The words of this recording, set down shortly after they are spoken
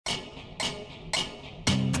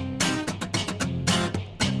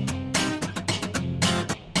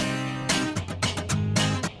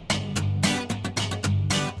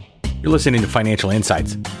You're listening to Financial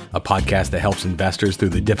Insights, a podcast that helps investors through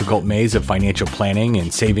the difficult maze of financial planning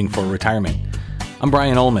and saving for retirement. I'm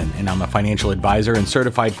Brian Ullman, and I'm a financial advisor and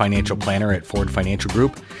certified financial planner at Ford Financial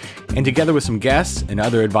Group. And together with some guests and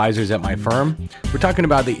other advisors at my firm, we're talking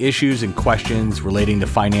about the issues and questions relating to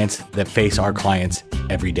finance that face our clients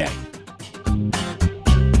every day. All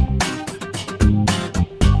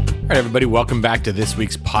right, everybody, welcome back to this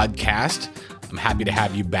week's podcast. I'm happy to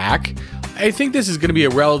have you back. I think this is going to be a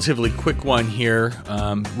relatively quick one here.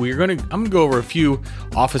 I'm going to go over a few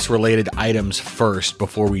office-related items first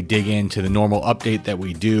before we dig into the normal update that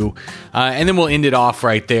we do, and then we'll end it off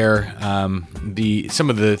right there. Some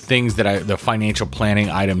of the things the financial planning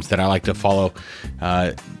items that I like to follow,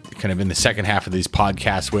 kind of in the second half of these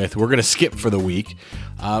podcasts with, we're going to skip for the week,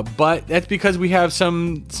 but that's because we have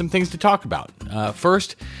some things to talk about.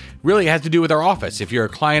 First, really has to do with our office. If you're a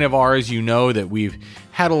client of ours, you know that we've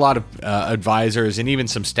had a lot of advisors and even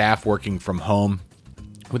some staff working from home.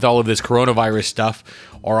 With all of this coronavirus stuff,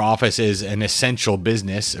 our office is an essential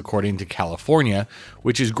business according to California,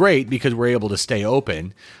 which is great because we're able to stay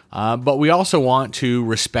open. But we also want to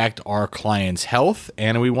respect our clients' health,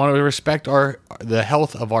 and we want to respect the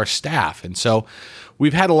health of our staff. And so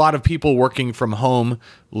we've had a lot of people working from home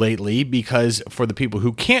lately because for the people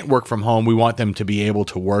who can't work from home, we want them to be able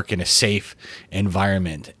to work in a safe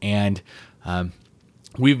environment. And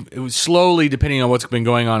we've slowly, depending on what's been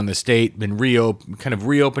going on in the state, been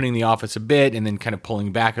reopening the office a bit and then kind of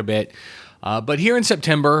pulling back a bit. But here in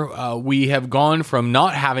September, we have gone from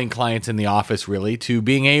not having clients in the office really to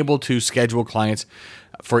being able to schedule clients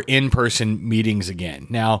for in-person meetings again.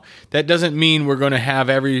 Now, that doesn't mean we're going to have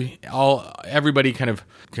everybody kind of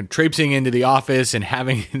traipsing into the office and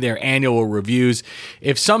having their annual reviews.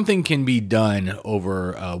 If something can be done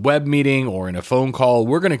over a web meeting or in a phone call,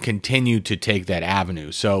 we're going to continue to take that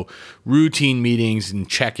avenue. So routine meetings and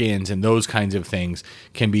check-ins and those kinds of things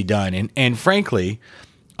can be done. And frankly,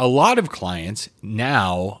 a lot of clients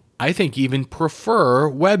now, I think, even prefer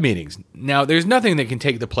web meetings. Now, there's nothing that can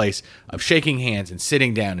take the place of shaking hands and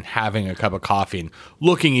sitting down and having a cup of coffee and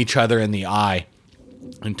looking each other in the eye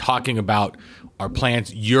and talking about our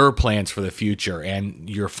plans, your plans for the future and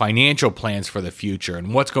your financial plans for the future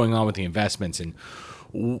and what's going on with the investments and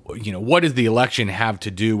what does the election have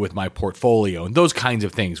to do with my portfolio and those kinds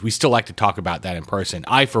of things. We still like to talk about that in person.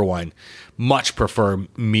 I, for one, much prefer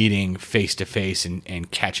meeting face-to-face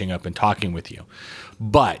and catching up and talking with you.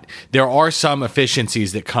 But there are some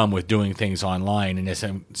efficiencies that come with doing things online. And as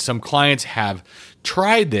some clients have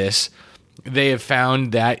tried this, they have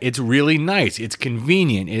found that it's really nice. It's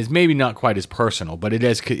convenient. It is maybe not quite as personal, but it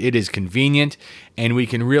is convenient, and we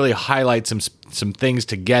can really highlight some things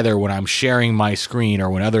together when I'm sharing my screen or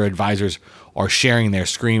when other advisors are sharing their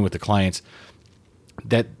screen with the clients,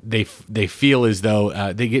 that they feel as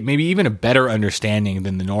though they get maybe even a better understanding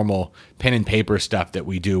than the normal pen and paper stuff that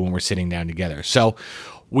we do when we're sitting down together. So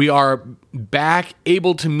we are back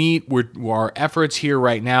able to meet. Our efforts here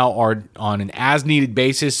right now are on an as-needed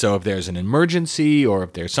basis. So if there's an emergency or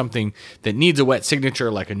if there's something that needs a wet signature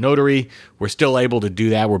like a notary, we're still able to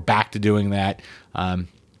do that. We're back to doing that.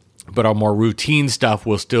 But our more routine stuff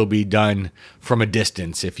will still be done from a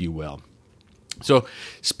distance, if you will. So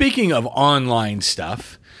speaking of online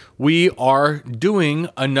stuff, we are doing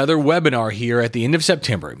another webinar here at the end of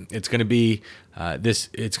September. It's going to be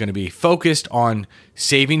It's going to be focused on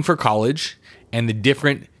saving for college and the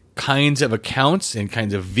different kinds of accounts and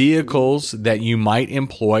kinds of vehicles that you might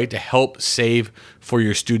employ to help save for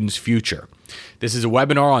your students' future. This is a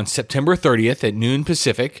webinar on September 30th at noon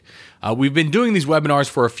Pacific. We've been doing these webinars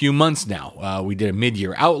for a few months now. We did a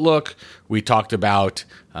mid-year outlook. We talked about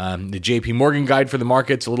the JP Morgan Guide for the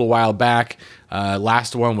Markets a little while back.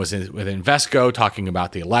 Last one was with Invesco talking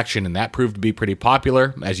about the election, and that proved to be pretty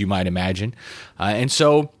popular, as you might imagine. And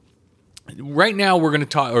so right now we're going to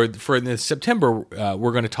talk, or for this September,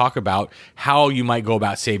 we're going to talk about how you might go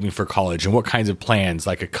about saving for college and what kinds of plans,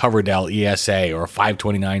 like a Coverdell ESA or a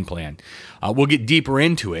 529 plan. We'll get deeper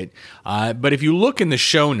into it. But if you look in the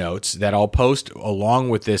show notes that I'll post along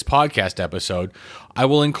with this podcast episode, I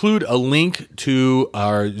will include a link to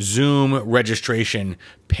our Zoom registration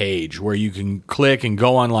page where you can click and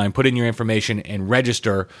go online, put in your information, and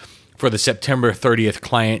register for the September 30th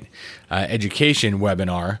client education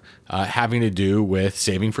webinar having to do with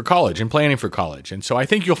saving for college and planning for college. And so I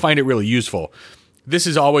think you'll find it really useful. This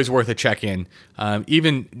is always worth a check-in,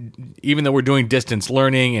 even though we're doing distance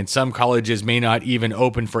learning and some colleges may not even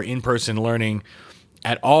open for in-person learning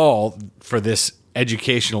at all for this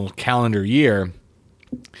educational calendar year.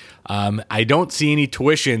 I don't see any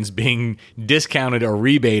tuitions being discounted or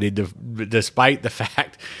rebated despite the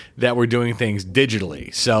fact that we're doing things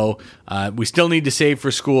digitally. So we still need to save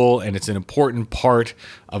for school, and it's an important part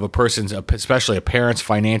of a person's, especially a parent's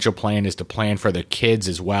financial plan, is to plan for their kids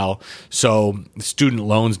as well. So student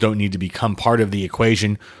loans don't need to become part of the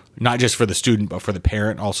equation, not just for the student, but for the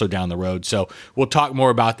parent also down the road. So we'll talk more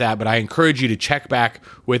about that, but I encourage you to check back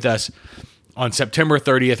with us on September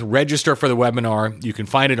 30th. Register for the webinar. You can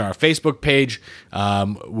find it on our Facebook page.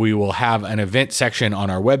 We will have an event section on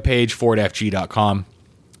our webpage, fordfg.com,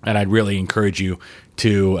 and I'd really encourage you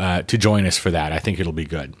to join us for that. I think it'll be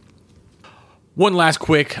good. One last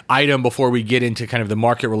quick item before we get into kind of the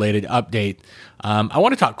market-related update. I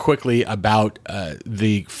want to talk quickly about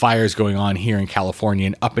the fires going on here in California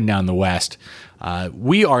and up and down the West.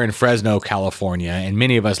 We are in Fresno, California, and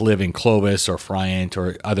many of us live in Clovis or Friant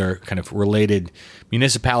or other kind of related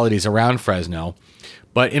municipalities around Fresno.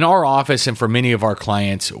 But in our office and for many of our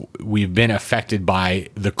clients, we've been affected by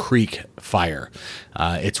the Creek Fire.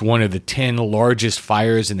 It's one of the 10 largest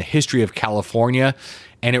fires in the history of California,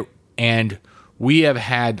 and we have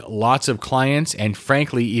had lots of clients and,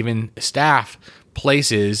 frankly, even staff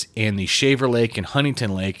places in the Shaver Lake and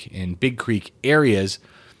Huntington Lake and Big Creek areas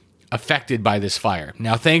affected by this fire.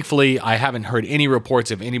 Now, thankfully, I haven't heard any reports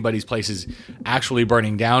of anybody's places actually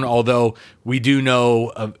burning down, although we do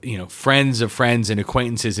know of friends of friends and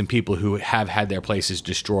acquaintances and people who have had their places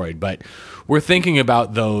destroyed. But we're thinking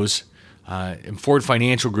about those, and Ford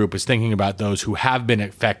Financial Group is thinking about those who have been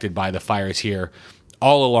affected by the fires here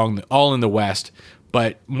all in the West,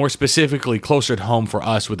 but more specifically closer to home for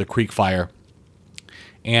us with the Creek Fire.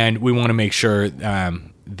 And we want to make sure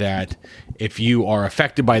that if you are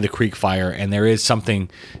affected by the Creek Fire and there is something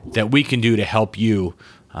that we can do to help you,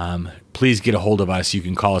 please get a hold of us. You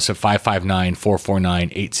can call us at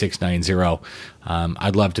 559-449-8690.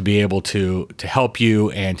 I'd love to be able to help you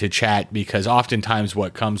and to chat, because oftentimes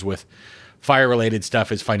what comes with fire-related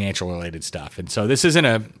stuff is financial-related stuff. And so this isn't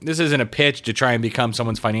a pitch to try and become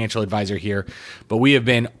someone's financial advisor here, but we have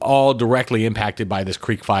been all directly impacted by this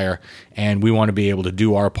Creek Fire, and we want to be able to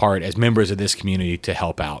do our part as members of this community to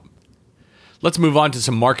help out. Let's move on to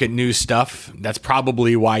some market news stuff. That's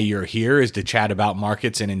probably why you're here, is to chat about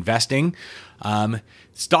markets and investing.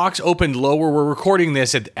 Stocks opened lower. We're recording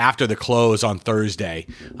this after the close on Thursday,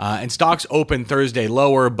 and stocks opened Thursday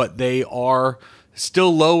lower, but they are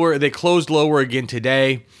still lower. They closed lower again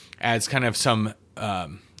today as kind of some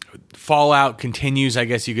fallout continues, I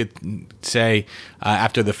guess you could say,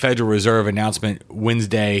 after the Federal Reserve announcement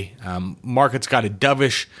Wednesday. Markets got a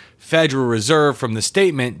dovish Federal Reserve from the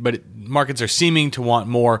statement, but markets are seeming to want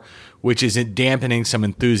more, which is dampening some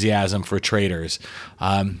enthusiasm for traders.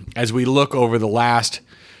 As we look over the last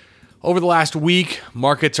week,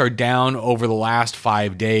 markets are down over the last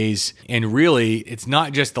 5 days. And really, it's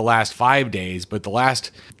not just the last 5 days, but the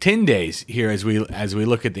last 10 days here as we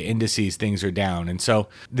look at the indices, things are down. And so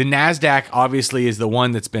the NASDAQ obviously is the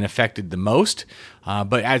one that's been affected the most.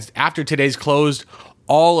 But after today's closed,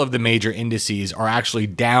 all of the major indices are actually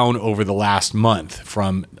down over the last month,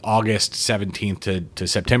 from August 17th to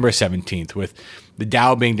September 17th, with the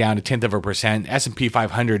Dow being down 0.1%, S&P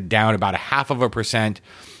 500 down about 0.5%,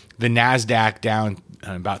 the NASDAQ down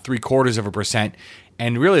about 0.75%,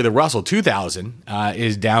 and really the Russell 2000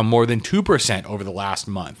 is down more than 2% over the last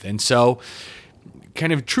month. And so,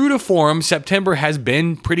 kind of true to form, September has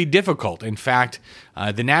been pretty difficult. In fact,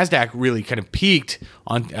 the NASDAQ really kind of peaked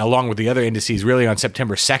along with the other indices really on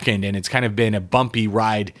September 2nd, and it's kind of been a bumpy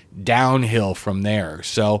ride downhill from there.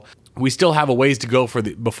 So we still have a ways to go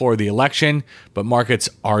before the election, but markets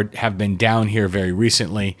have been down here very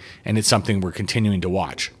recently, and it's something we're continuing to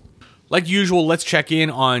watch. Like usual, let's check in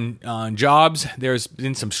on jobs. There's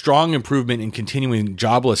been some strong improvement in continuing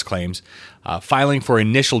jobless claims. Filing for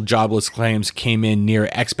initial jobless claims came in near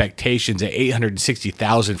expectations at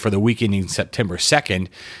 860,000 for the week ending September 2nd,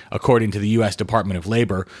 according to the U.S. Department of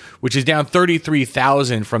Labor, which is down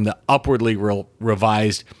 33,000 from the upwardly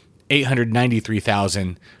revised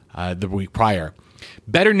 893,000 the week prior.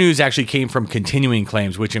 Better news actually came from continuing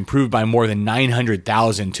claims, which improved by more than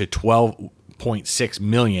 900,000 to 12.6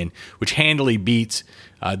 million, which handily beats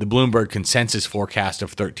the Bloomberg consensus forecast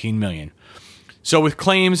of 13 million. So with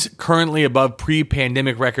claims currently above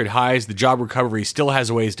pre-pandemic record highs, the job recovery still has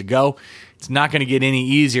a ways to go. It's not going to get any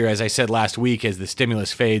easier, as I said last week, as the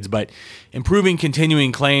stimulus fades, but improving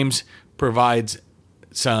continuing claims provides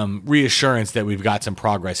some reassurance that we've got some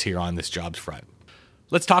progress here on this jobs front.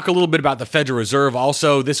 Let's talk a little bit about the Federal Reserve.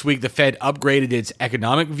 Also, this week, the Fed upgraded its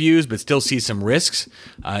economic views, but still sees some risks.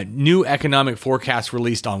 New economic forecasts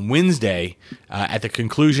released on Wednesday at the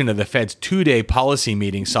conclusion of the Fed's two-day policy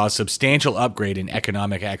meeting saw a substantial upgrade in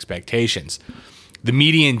economic expectations. The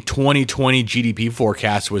median 2020 GDP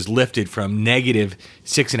forecast was lifted from negative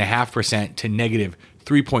 6.5% to negative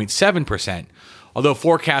 3.7%. Although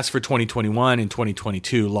forecasts for 2021 and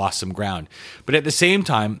 2022 lost some ground. But at the same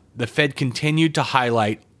time, the Fed continued to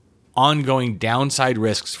highlight ongoing downside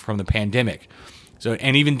risks from the pandemic.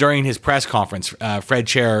 And even during his press conference, Fed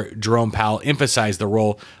Chair Jerome Powell emphasized the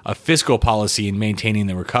role of fiscal policy in maintaining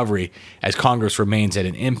the recovery as Congress remains at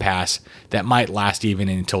an impasse that might last even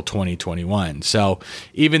until 2021. So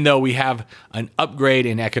even though we have an upgrade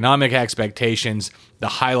in economic expectations, the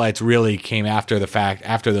highlights really came after the fact,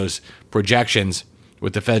 after those projections,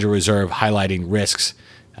 with the Federal Reserve highlighting risks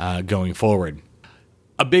going forward.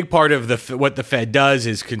 A big part of what the Fed does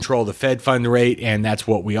is control the Fed fund rate, and that's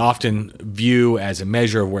what we often view as a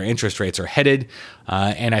measure of where interest rates are headed.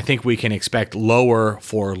 And I think we can expect lower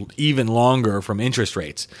for even longer from interest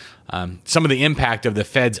rates. Some of the impact of the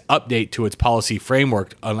Fed's update to its policy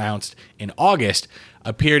framework announced in August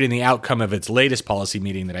appeared in the outcome of its latest policy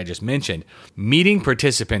meeting that I just mentioned. Meeting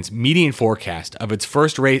participants' median forecast of its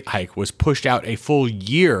first rate hike was pushed out a full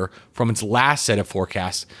year from its last set of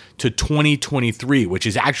forecasts to 2023, which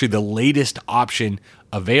is actually the latest option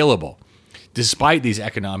available. Despite these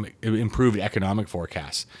improved economic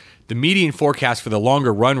forecasts, the median forecast for the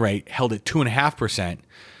longer run rate held at 2.5%,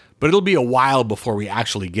 but it'll be a while before we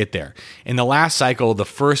actually get there. In the last cycle, the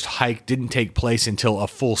first hike didn't take place until a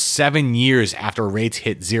full 7 years after rates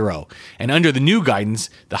hit zero. And under the new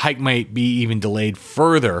guidance, the hike might be even delayed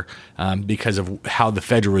further because of how the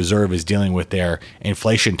Federal Reserve is dealing with their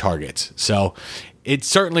inflation targets. So it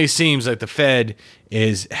certainly seems like the Fed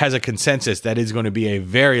has a consensus that it's going to be a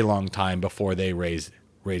very long time before they raise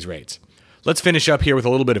rates. Let's finish up here with a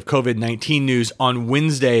little bit of COVID-19 news. On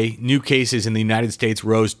Wednesday, new cases in the United States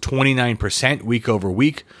rose 29% week over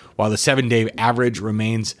week, while the 7-day average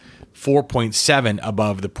remains 4.7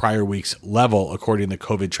 above the prior week's level, according to the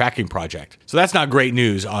COVID Tracking Project. So that's not great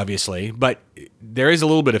news, obviously, but there is a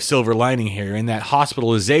little bit of silver lining here in that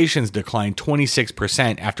hospitalizations declined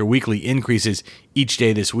 26% after weekly increases each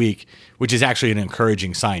day this week, which is actually an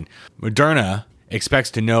encouraging sign. Moderna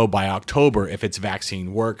expects to know by October if its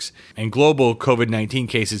vaccine works, and global COVID-19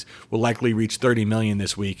 cases will likely reach 30 million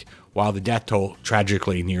this week, while the death toll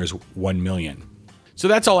tragically nears 1 million. So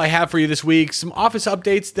that's all I have for you this week. Some office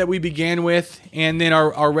updates that we began with, and then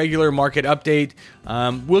our regular market update.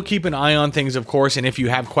 We'll keep an eye on things, of course, and if you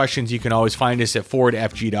have questions, you can always find us at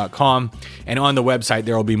forwardfg.com. And on the website,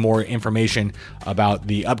 there will be more information about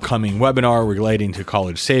the upcoming webinar relating to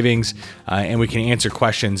college savings, and we can answer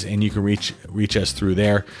questions, and you can reach us through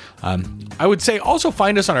there. I would say also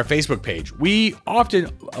find us on our Facebook page. We often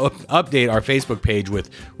update our Facebook page with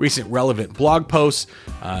recent relevant blog posts,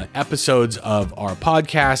 episodes of our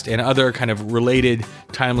podcast, and other kind of related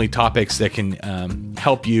timely topics that can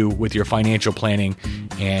help you with your financial planning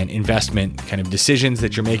and investment kind of decisions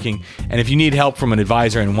that you're making. And if you need help from an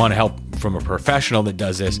advisor and want help from a professional that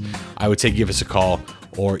does this, I would say give us a call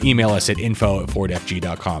or email us at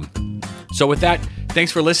info@forwardfg.com. So with that,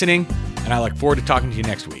 thanks for listening, and I look forward to talking to you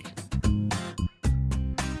next week.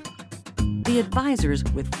 The advisors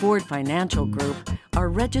with Ford Financial Group are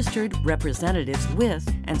registered representatives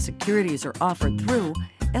with, and securities are offered through,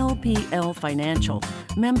 LPL Financial,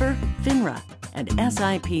 member FINRA, and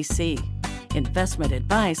SIPC. Investment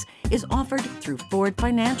advice is offered through Ford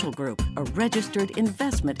Financial Group, a registered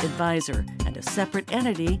investment advisor and a separate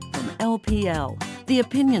entity from LPL. The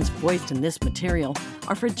opinions voiced in this material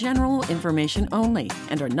are for general information only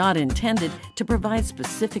and are not intended to provide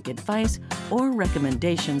specific advice or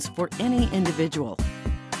recommendations for any individual.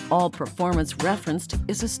 All performance referenced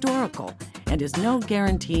is historical and is no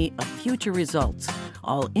guarantee of future results.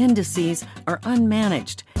 All indices are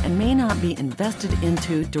unmanaged and may not be invested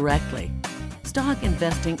into directly. Stock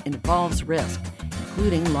investing involves risk,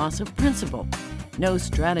 including loss of principal. No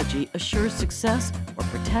strategy assures success or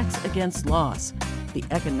protects against loss. The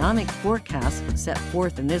economic forecasts set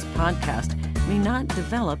forth in this podcast may not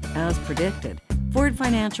develop as predicted. Ford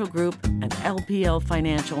Financial Group and LPL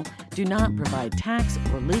Financial do not provide tax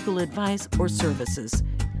or legal advice or services.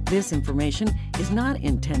 This information is not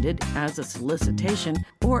intended as a solicitation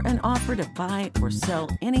or an offer to buy or sell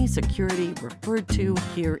any security referred to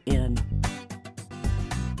herein.